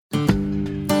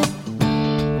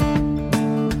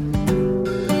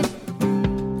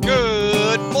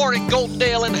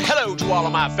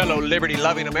my fellow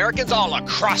liberty-loving Americans all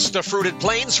across the fruited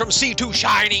plains from sea to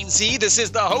shining sea. This is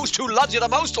the host who loves you the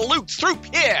most, Luke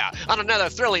Throop, here on another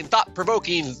thrilling,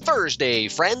 thought-provoking Thursday,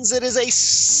 friends. It is a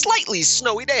slightly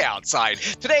snowy day outside.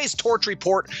 Today's Torch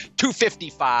Report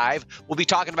 255. We'll be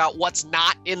talking about what's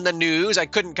not in the news. I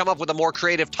couldn't come up with a more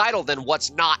creative title than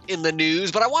what's not in the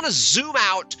news, but I want to zoom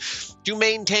out to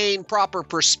maintain proper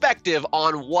perspective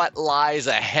on what lies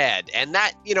ahead. And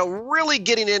that, really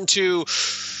getting into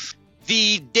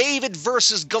the David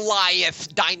versus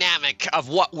Goliath dynamic of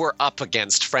what we're up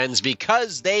against, friends,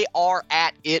 because they are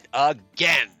at it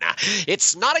again.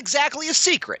 It's not exactly a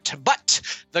secret, but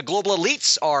the global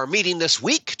elites are meeting this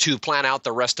week to plan out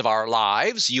the rest of our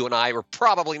lives. You and I were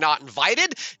probably not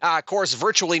invited. Of course,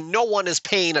 virtually no one is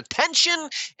paying attention,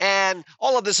 and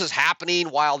all of this is happening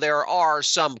while there are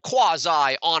some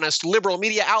quasi-honest liberal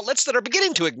media outlets that are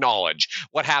beginning to acknowledge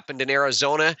what happened in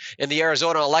Arizona in the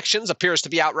Arizona elections appears to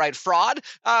be outright fraud.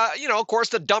 Of course,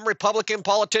 the dumb Republican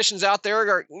politicians out there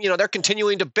are, they're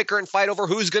continuing to bicker and fight over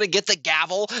who's going to get the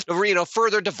gavel,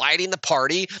 further dividing the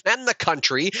party and the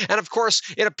country. And of course,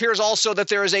 it appears also that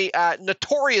there is a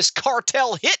notorious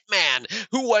cartel hitman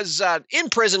who was in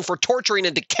prison for torturing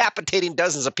and decapitating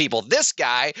dozens of people. This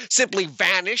guy simply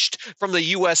vanished from the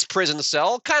U.S. prison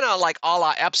cell, kind of like a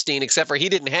la Epstein, except for he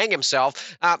didn't hang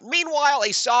himself. Meanwhile,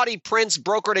 a Saudi prince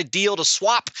brokered a deal to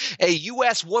swap a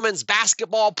U.S. women's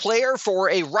basketball player for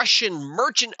a Russian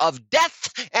merchant of death.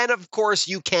 And of course,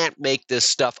 you can't make this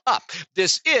stuff up.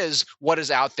 This is what is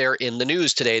out there in the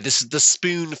news today. This is the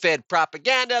spoon-fed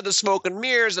propaganda, the smoke and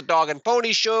mirrors, the dog and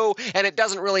pony show, and it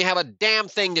doesn't really have a damn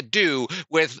thing to do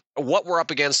with what we're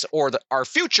up against or our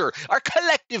future, our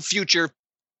collective future,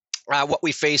 what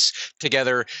we face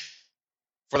together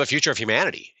for the future of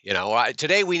humanity.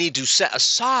 Today we need to set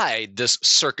aside this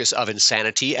circus of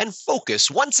insanity and focus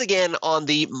once again on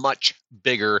the much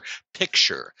bigger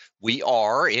picture. We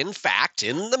are, in fact,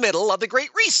 in the middle of the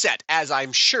Great Reset, as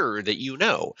I'm sure that you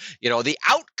know. The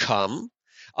outcome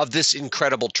of this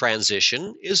incredible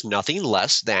transition is nothing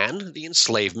less than the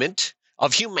enslavement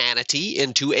of humanity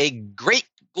into a great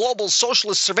global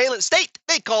socialist surveillance state.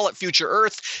 They call it Future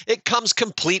Earth. It comes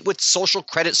complete with social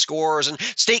credit scores and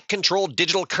state-controlled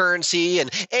digital currency and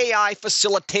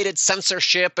AI-facilitated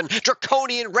censorship and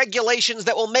draconian regulations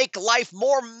that will make life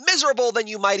more miserable than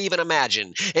you might even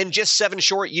imagine. In just 7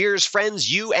 short years,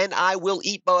 friends, you and I will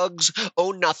eat bugs,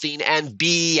 own nothing, and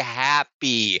be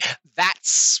happy.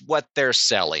 That's what they're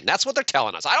selling. That's what they're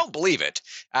telling us. I don't believe it.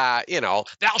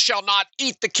 Thou shalt not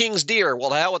eat the king's deer.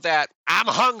 Well, the hell with that. I'm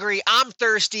hungry. I'm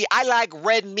thirsty. I like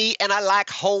red meat and I like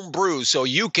home brew. So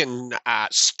you can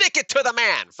stick it to the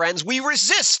man, friends. We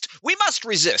resist. We must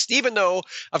resist, even though,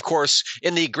 of course,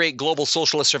 in the great global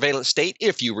socialist surveillance state,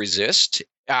 if you resist,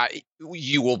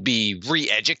 you will be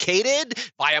re-educated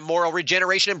by a moral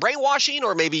regeneration and brainwashing,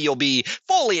 or maybe you'll be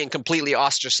fully and completely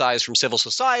ostracized from civil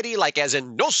society, like as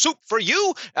in no soup for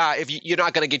you. If you're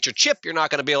not going to get your chip, you're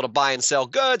not going to be able to buy and sell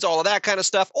goods, all of that kind of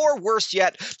stuff. Or worse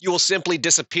yet, you will simply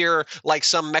disappear like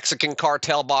some Mexican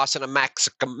cartel boss in a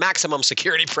maximum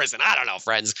security prison. I don't know,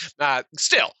 friends.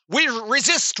 Still, we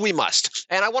resist, we must.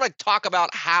 And I want to talk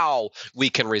about how we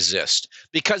can resist,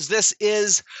 because this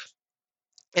is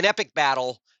an epic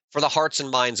battle for the hearts and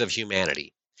minds of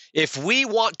humanity. If we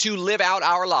want to live out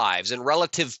our lives in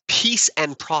relative peace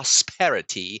and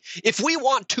prosperity, if we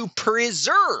want to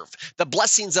preserve the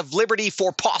blessings of liberty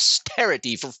for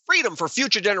posterity, for freedom for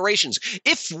future generations,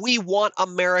 if we want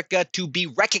America to be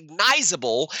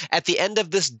recognizable at the end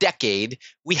of this decade,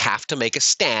 we have to make a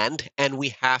stand, and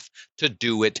we have to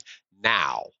do it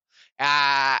now.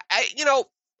 I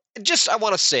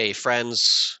want to say,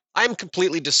 friends, I'm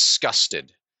completely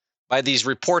disgusted by these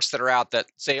reports that are out that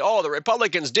say, the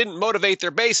Republicans didn't motivate their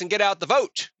base and get out the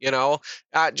vote,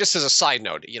 just as a side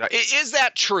note, is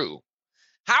that true?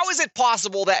 How is it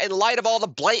possible that in light of all the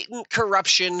blatant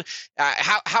corruption,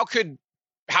 how could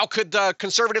the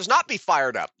conservatives not be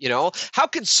fired up? How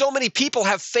could so many people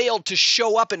have failed to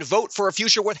show up and vote for a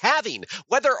future worth having,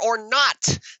 whether or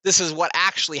not this is what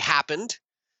actually happened?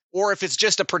 Or if it's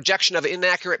just a projection of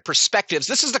inaccurate perspectives.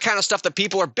 This is the kind of stuff that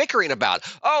people are bickering about.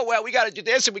 Oh, well, we got to do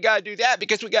this and we got to do that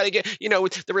because we got to get,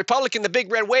 the Republican, the big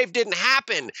red wave didn't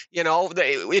happen.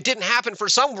 It didn't happen for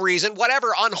some reason,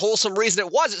 whatever unwholesome reason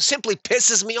it was. It simply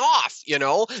pisses me off,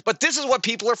 But this is what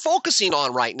people are focusing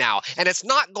on right now. And it's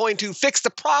not going to fix the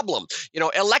problem.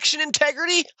 Election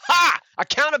integrity? Ha!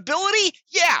 Accountability?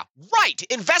 Yeah, right.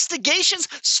 Investigations?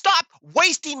 Stop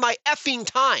wasting my effing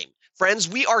time. Friends,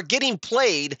 we are getting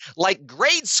played like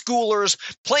grade schoolers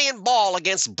playing ball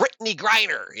against Brittany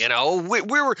Griner.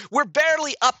 We're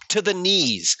barely up to the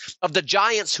knees of the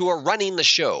giants who are running the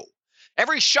show.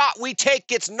 Every shot we take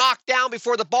gets knocked down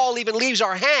before the ball even leaves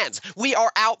our hands. We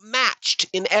are outmatched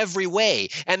in every way,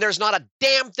 and there's not a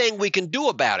damn thing we can do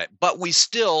about it, but we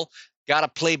still got to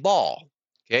play ball.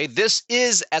 Okay, this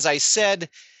is, as I said,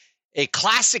 a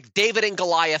classic David and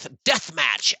Goliath death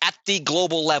match at the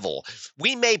global level.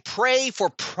 We may pray for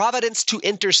providence to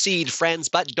intercede, friends,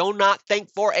 but do not think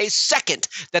for a second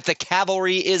that the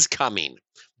cavalry is coming.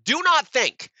 Do not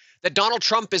think that Donald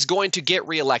Trump is going to get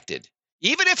reelected.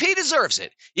 Even if he deserves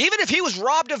it, even if he was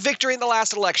robbed of victory in the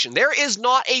last election, there is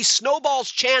not a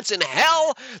snowball's chance in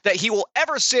hell that he will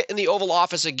ever sit in the Oval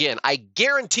Office again. I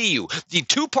guarantee you, the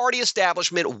two-party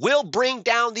establishment will bring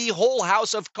down the whole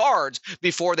house of cards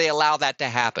before they allow that to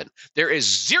happen. There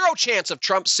is zero chance of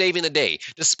Trump saving the day,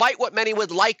 despite what many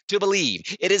would like to believe.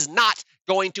 It is not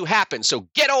going to happen, so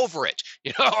get over it.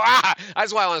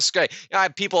 That's why I want to say, I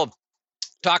have people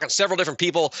talking, several different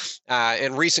people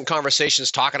in recent conversations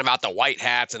talking about the white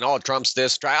hats and all Trump's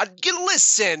this.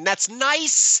 Listen, that's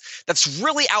nice. That's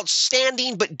really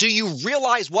outstanding. But do you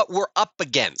realize what we're up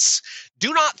against?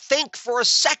 Do not think for a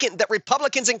second that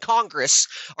Republicans in Congress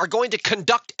are going to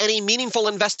conduct any meaningful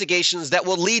investigations that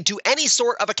will lead to any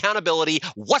sort of accountability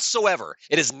whatsoever.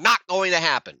 It is not going to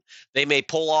happen. They may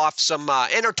pull off some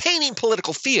entertaining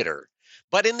political theater,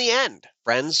 but in the end,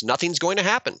 friends, nothing's going to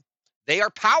happen. They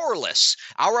are powerless.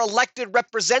 Our elected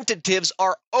representatives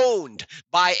are owned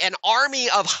by an army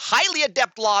of highly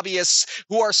adept lobbyists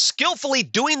who are skillfully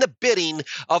doing the bidding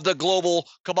of the global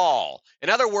cabal. In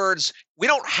other words, we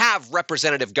don't have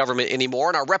representative government anymore,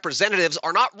 and our representatives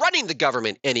are not running the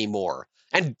government anymore.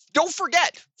 And don't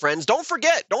forget, friends, don't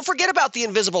forget about the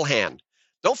invisible hand.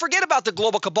 Don't forget about the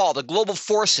global cabal, the global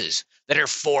forces that are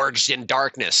forged in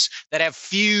darkness, that have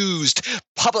fused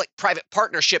public-private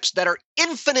partnerships that are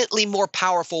infinitely more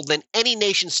powerful than any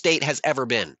nation state has ever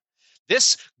been.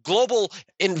 This global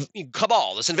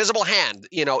cabal, this invisible hand,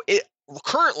 it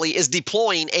currently is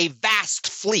deploying a vast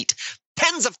fleet,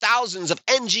 tens of thousands of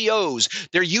NGOs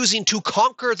they're using to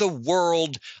conquer the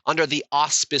world under the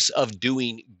auspice of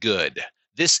doing good.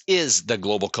 This is the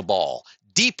global cabal.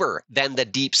 Deeper than the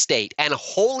deep state and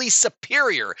wholly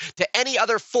superior to any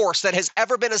other force that has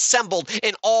ever been assembled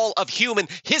in all of human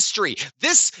history.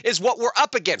 This is what we're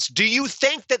up against. Do you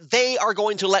think that they are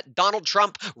going to let Donald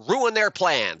Trump ruin their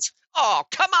plans? Oh,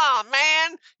 come on,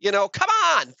 man. Come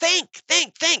on.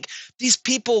 Think. These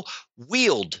people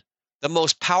wield the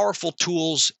most powerful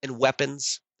tools and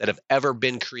weapons that have ever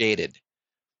been created.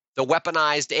 The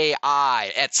weaponized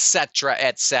AI, et cetera.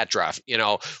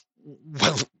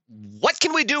 What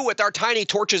can we do with our tiny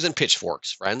torches and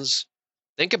pitchforks, friends?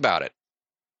 Think about it.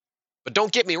 But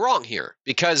don't get me wrong here,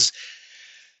 because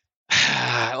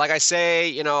like I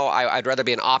say, I'd rather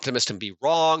be an optimist and be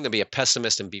wrong than be a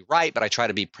pessimist and be right, but I try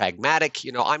to be pragmatic.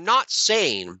 I'm not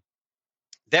saying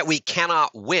that we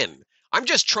cannot win. I'm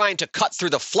just trying to cut through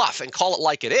the fluff and call it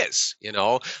like it is.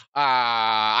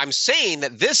 I'm saying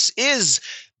that this is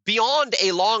beyond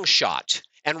a long shot.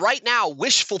 And right now,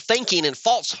 wishful thinking and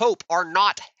false hope are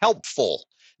not helpful.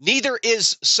 Neither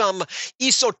is some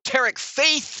esoteric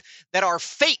faith that our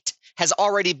fate has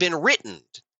already been written,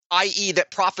 i.e. that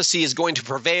prophecy is going to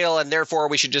prevail and therefore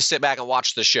we should just sit back and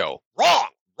watch the show.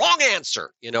 Wrong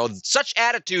answer. Such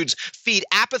attitudes feed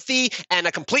apathy and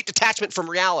a complete detachment from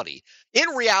reality. In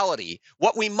reality,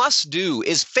 what we must do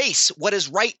is face what is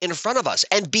right in front of us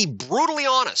and be brutally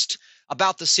honest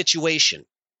about the situation.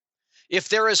 If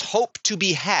there is hope to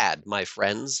be had, my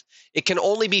friends, it can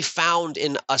only be found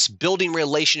in us building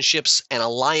relationships and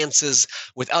alliances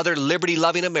with other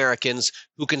liberty-loving Americans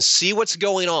who can see what's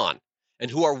going on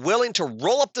and who are willing to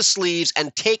roll up the sleeves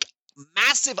and take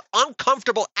massive,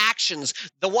 uncomfortable actions,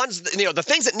 the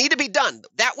things that need to be done,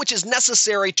 that which is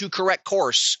necessary to correct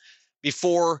course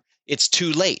before it's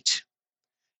too late.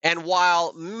 And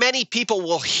while many people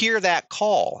will hear that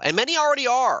call, and many already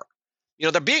are,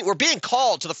 we're being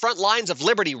called to the front lines of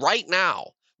liberty right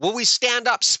now. Will we stand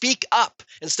up, speak up,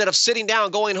 instead of sitting down,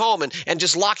 going home, and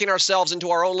just locking ourselves into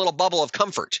our own little bubble of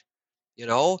comfort?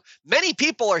 Many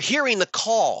people are hearing the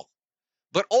call,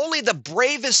 but only the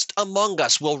bravest among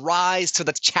us will rise to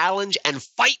the challenge and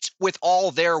fight with all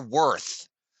their worth.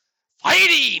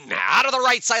 Fighting out of the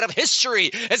right side of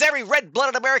history as every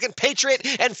red-blooded American patriot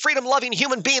and freedom-loving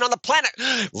human being on the planet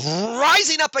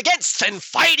rising up against and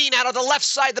fighting out of the left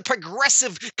side, the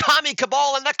progressive commie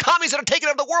cabal and the commies that are taking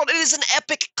over the world. It is an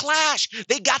epic clash.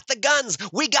 They got the guns.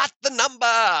 We got the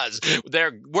numbers.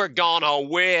 We're gonna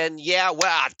win. Yeah,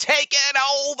 well, take it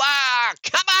over.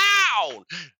 Come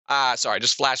on. Sorry,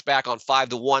 just flash back on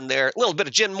 5-1 there. A little bit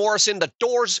of Jim Morrison, The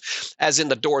Doors, as in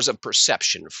the doors of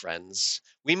perception, friends.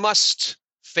 We must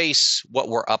face what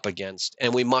we're up against,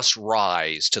 and we must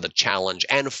rise to the challenge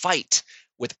and fight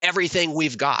with everything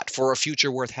we've got for a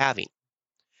future worth having.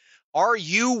 Are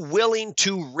you willing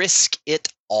to risk it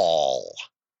all?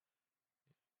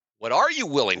 What are you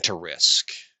willing to risk?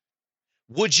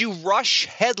 Would you rush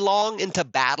headlong into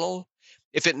battle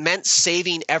if it meant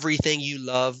saving everything you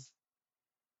love?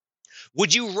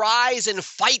 Would you rise and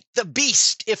fight the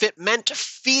beast if it meant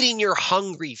feeding your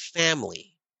hungry family?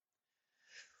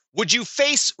 Would you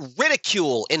face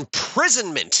ridicule,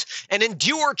 imprisonment, and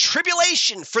endure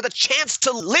tribulation for the chance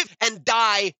to live and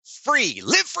die free?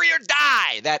 Live free or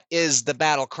die. That is the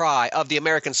battle cry of the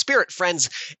American spirit, friends.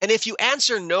 And if you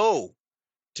answer no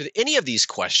to any of these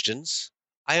questions,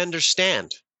 I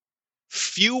understand.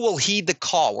 Few will heed the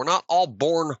call. We're not all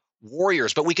born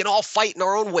warriors, but we can all fight in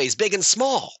our own ways, big and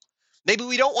small. Maybe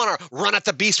we don't want to run at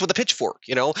the beast with a pitchfork,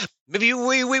 Maybe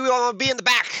we want to be in the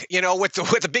back,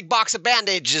 with a big box of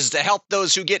bandages to help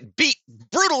those who get beat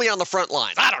brutally on the front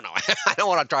lines. I don't know. I don't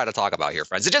want to try to talk about here,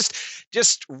 friends.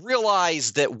 Just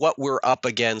realize that what we're up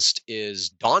against is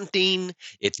daunting.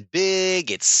 It's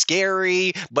big. It's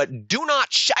scary. But do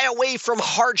not shy away from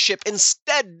hardship.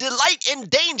 Instead, delight in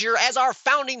danger as our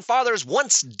founding fathers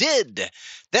once did.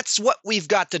 That's what we've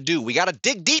got to do. We got to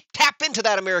dig deep, tap into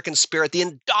that American spirit, the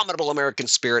indomitable American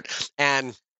spirit,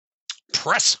 and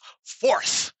press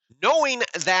forth, knowing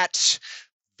that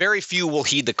very few will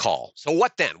heed the call. So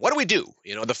what then? What do we do?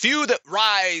 The few that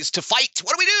rise to fight,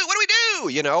 what do we do? What do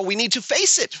we do? We need to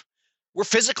face it. We're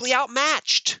physically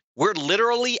outmatched. We're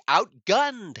literally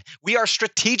outgunned. We are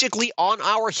strategically on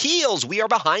our heels. We are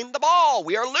behind the ball.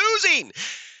 We are losing.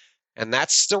 And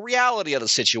that's the reality of the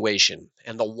situation.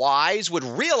 And the wise would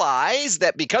realize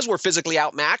that because we're physically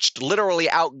outmatched, literally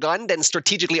outgunned, and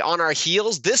strategically on our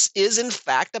heels, this is in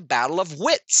fact a battle of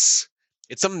wits.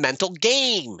 It's a mental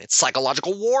game. It's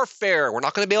psychological warfare. We're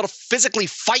not going to be able to physically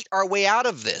fight our way out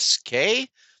of this, okay?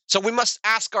 So we must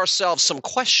ask ourselves some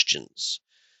questions.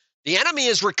 The enemy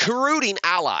is recruiting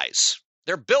allies.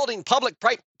 They're building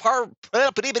public-private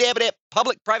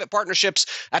partnerships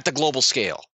at the global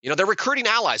scale. They're recruiting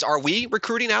allies. Are we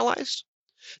recruiting allies?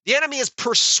 The enemy is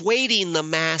persuading the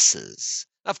masses.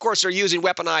 Of course, they're using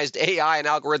weaponized AI and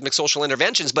algorithmic social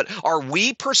interventions, but are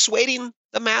we persuading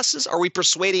the masses? Are we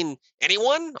persuading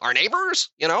anyone? Our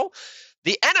neighbors?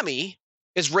 The enemy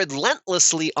is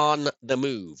relentlessly on the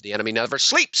move. The enemy never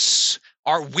sleeps.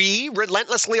 Are we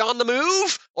relentlessly on the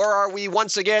move, or are we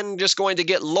once again just going to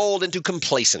get lulled into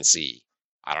complacency?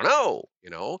 I don't know.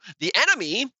 The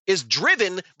enemy is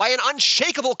driven by an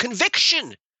unshakable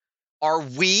conviction. Are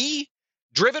we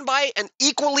driven by an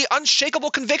equally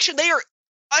unshakable conviction? They are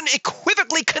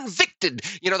unequivocally convicted.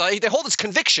 They hold this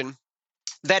conviction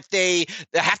that they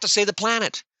have to save the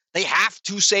planet. They have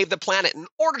to save the planet. In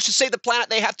order to save the planet,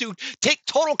 they have to take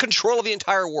total control of the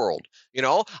entire world.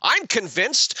 I'm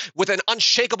convinced with an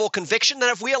unshakable conviction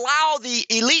that if we allow the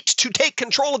elite to take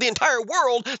control of the entire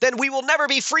world, then we will never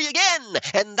be free again.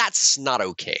 And that's not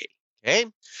okay. Okay?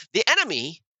 The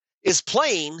enemy is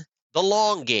playing the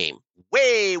long game,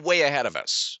 way, way ahead of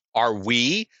us. Are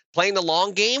we playing the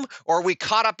long game, or are we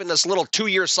caught up in this little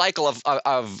 2-year cycle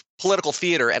of political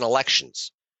theater and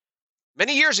elections?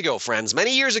 Many years ago, friends,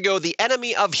 the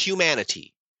enemy of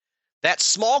humanity, that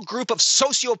small group of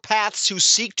sociopaths who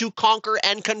seek to conquer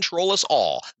and control us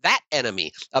all, that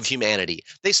enemy of humanity,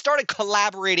 they started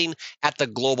collaborating at the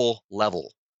global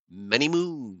level. Many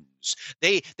moons.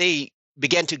 They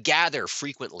began to gather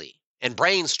frequently and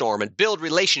brainstorm and build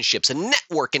relationships and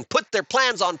network and put their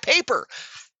plans on paper.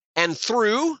 And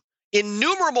through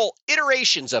innumerable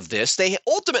iterations of this, they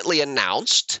ultimately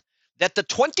announced that the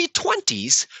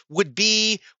 2020s would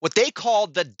be what they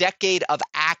called the decade of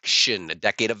action, a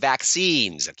decade of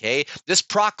vaccines, okay? This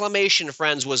proclamation,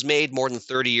 friends, was made more than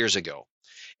 30 years ago.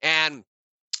 And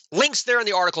links there in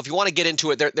the article if you want to get into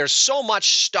it. There's so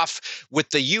much stuff with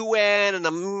the UN and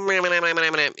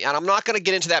I'm not going to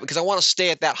get into that because I want to stay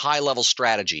at that high-level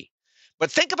strategy.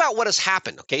 But think about what has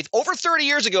happened, okay? Over 30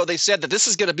 years ago, they said that this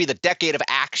is going to be the decade of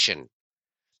action.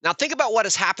 Now think about what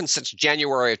has happened since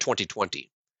January of 2020.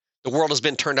 The world has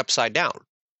been turned upside down,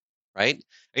 right?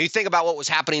 And you think about what was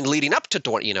happening leading up to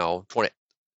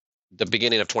the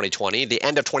beginning of 2020, the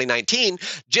end of 2019,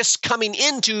 just coming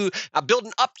into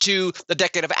building up to the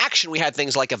decade of action. We had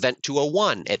things like Event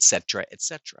 201, et cetera, et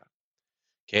cetera.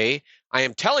 Okay, I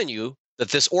am telling you, that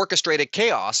this orchestrated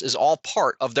chaos is all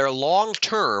part of their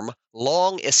long-term,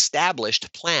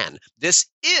 long-established plan. This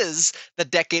is the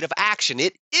decade of action.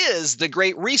 It is the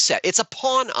Great Reset. It's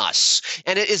upon us,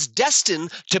 and it is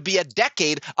destined to be a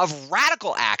decade of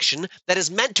radical action that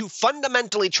is meant to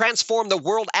fundamentally transform the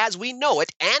world as we know it,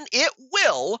 and it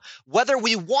will, whether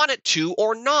we want it to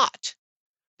or not.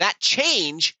 That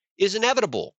change is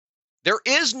inevitable. There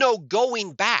is no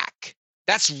going back.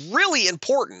 That's really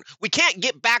important. We can't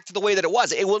get back to the way that it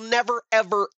was. It will never,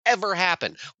 ever, ever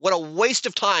happen. What a waste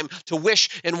of time to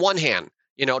wish in one hand.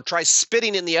 Try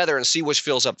spitting in the other and see which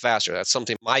fills up faster. That's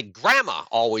something my grandma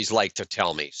always liked to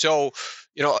tell me. So,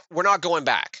 we're not going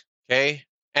back. Okay.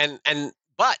 But, and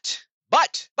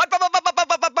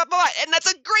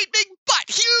that's a great big but,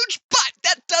 huge but.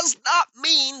 That does not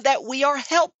mean that we are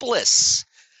helpless.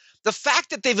 The fact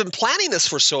that they've been planning this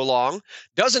for so long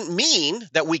doesn't mean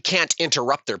that we can't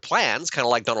interrupt their plans, kind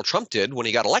of like Donald Trump did when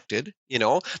he got elected.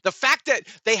 The fact that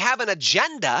they have an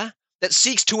agenda that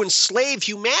seeks to enslave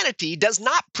humanity does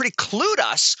not preclude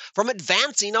us from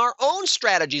advancing our own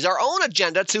strategies, our own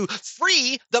agenda to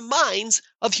free the minds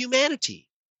of humanity.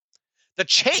 The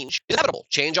change is inevitable.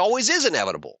 Change always is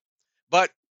inevitable.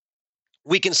 But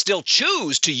we can still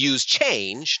choose to use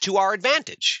change to our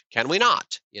advantage, can we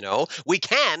not? We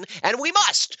can and we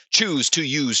must choose to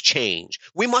use change.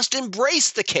 We must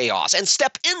embrace the chaos and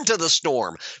step into the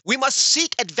storm. We must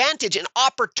seek advantage and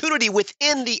opportunity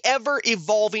within the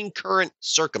ever-evolving current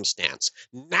circumstance.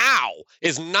 Now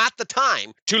is not the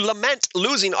time to lament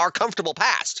losing our comfortable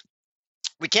past.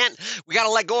 We got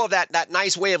to let go of that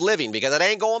nice way of living because it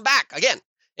ain't going back. Again,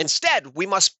 instead, we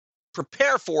must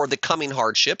prepare for the coming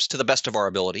hardships to the best of our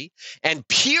ability and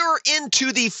peer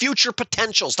into the future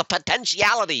potentials, the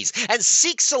potentialities, and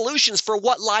seek solutions for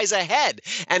what lies ahead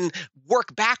and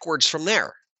work backwards from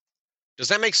there. Does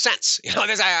that make sense?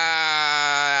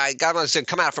 I got to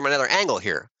come out from another angle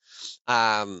here.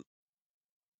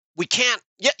 We can't,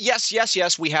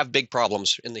 yes, we have big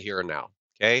problems in the here and now,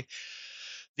 okay?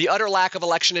 The utter lack of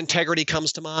election integrity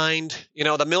comes to mind.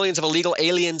 The millions of illegal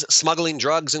aliens smuggling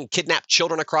drugs and kidnapped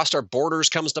children across our borders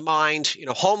comes to mind.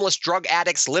 Homeless drug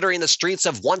addicts littering the streets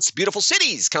of once beautiful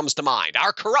cities comes to mind.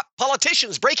 Our corrupt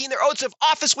politicians breaking their oaths of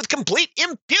office with complete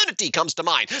impunity comes to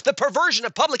mind. The perversion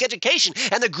of public education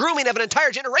and the grooming of an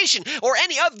entire generation, or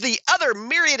any of the other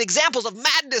myriad examples of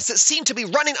madness that seem to be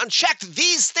running unchecked.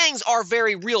 These things are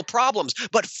very real problems,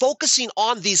 but focusing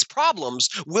on these problems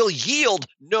will yield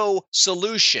no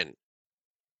solution.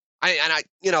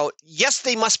 Yes,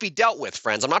 they must be dealt with,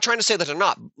 friends. I'm not trying to say that they're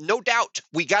not. No doubt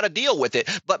we got to deal with it.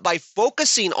 But by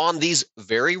focusing on these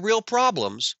very real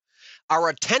problems, our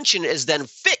attention is then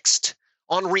fixed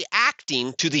on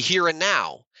reacting to the here and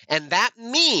now. And that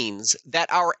means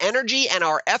that our energy and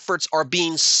our efforts are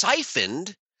being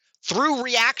siphoned through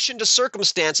reaction to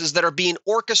circumstances that are being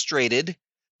orchestrated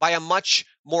by a much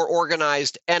more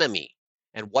organized enemy.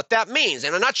 And what that means,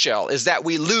 in a nutshell, is that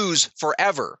we lose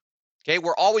forever. Okay,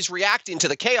 we're always reacting to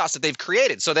the chaos that they've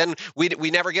created. So then we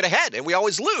never get ahead and we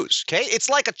always lose. Okay, it's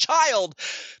like a child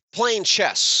playing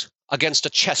chess against a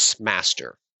chess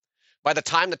master. By the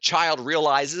time the child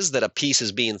realizes that a piece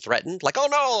is being threatened, like, oh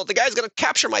no, the guy's going to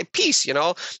capture my piece,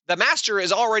 the master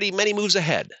is already many moves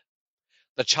ahead.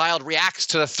 The child reacts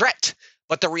to the threat,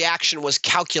 but the reaction was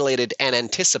calculated and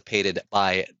anticipated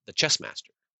by the chess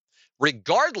master.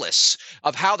 Regardless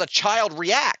of how the child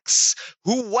reacts,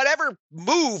 whatever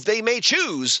move they may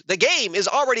choose, the game is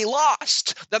already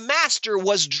lost. The master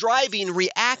was driving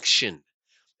reaction,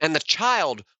 and the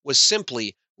child was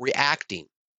simply reacting.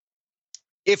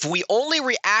 If we only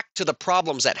react to the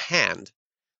problems at hand,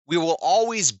 we will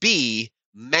always be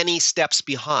many steps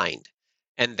behind,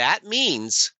 and that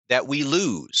means that we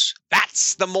lose.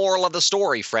 That's the moral of the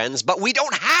story, friends. But we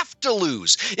don't have to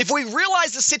lose. If we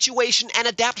realize the situation and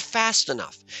adapt fast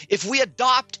enough, if we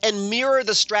adopt and mirror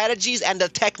the strategies and the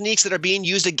techniques that are being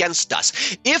used against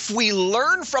us, if we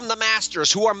learn from the masters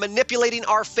who are manipulating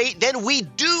our fate, then we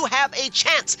do have a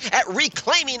chance at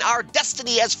reclaiming our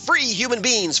destiny as free human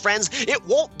beings, friends. It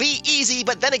won't be easy,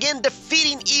 but then again,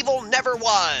 defeating evil never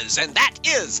was. And that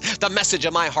is the message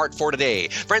of my heart for today.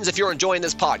 Friends, if you're enjoying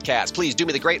this podcast, please do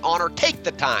me the great honor. Take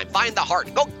the time. Find the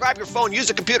heart. Go grab your phone.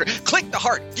 Use a computer. Click the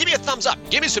heart. Give me a thumbs up.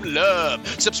 Give me some love.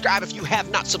 Subscribe if you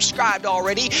have not subscribed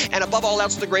already. And above all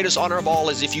else, the greatest honor of all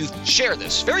is if you share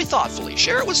this very thoughtfully.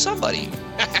 Share it with somebody.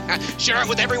 Share it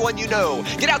with everyone you know.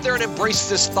 Get out there and embrace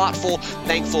this thoughtful,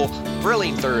 thankful,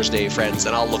 thrilling Thursday, friends.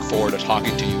 And I'll look forward to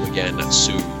talking to you again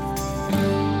soon.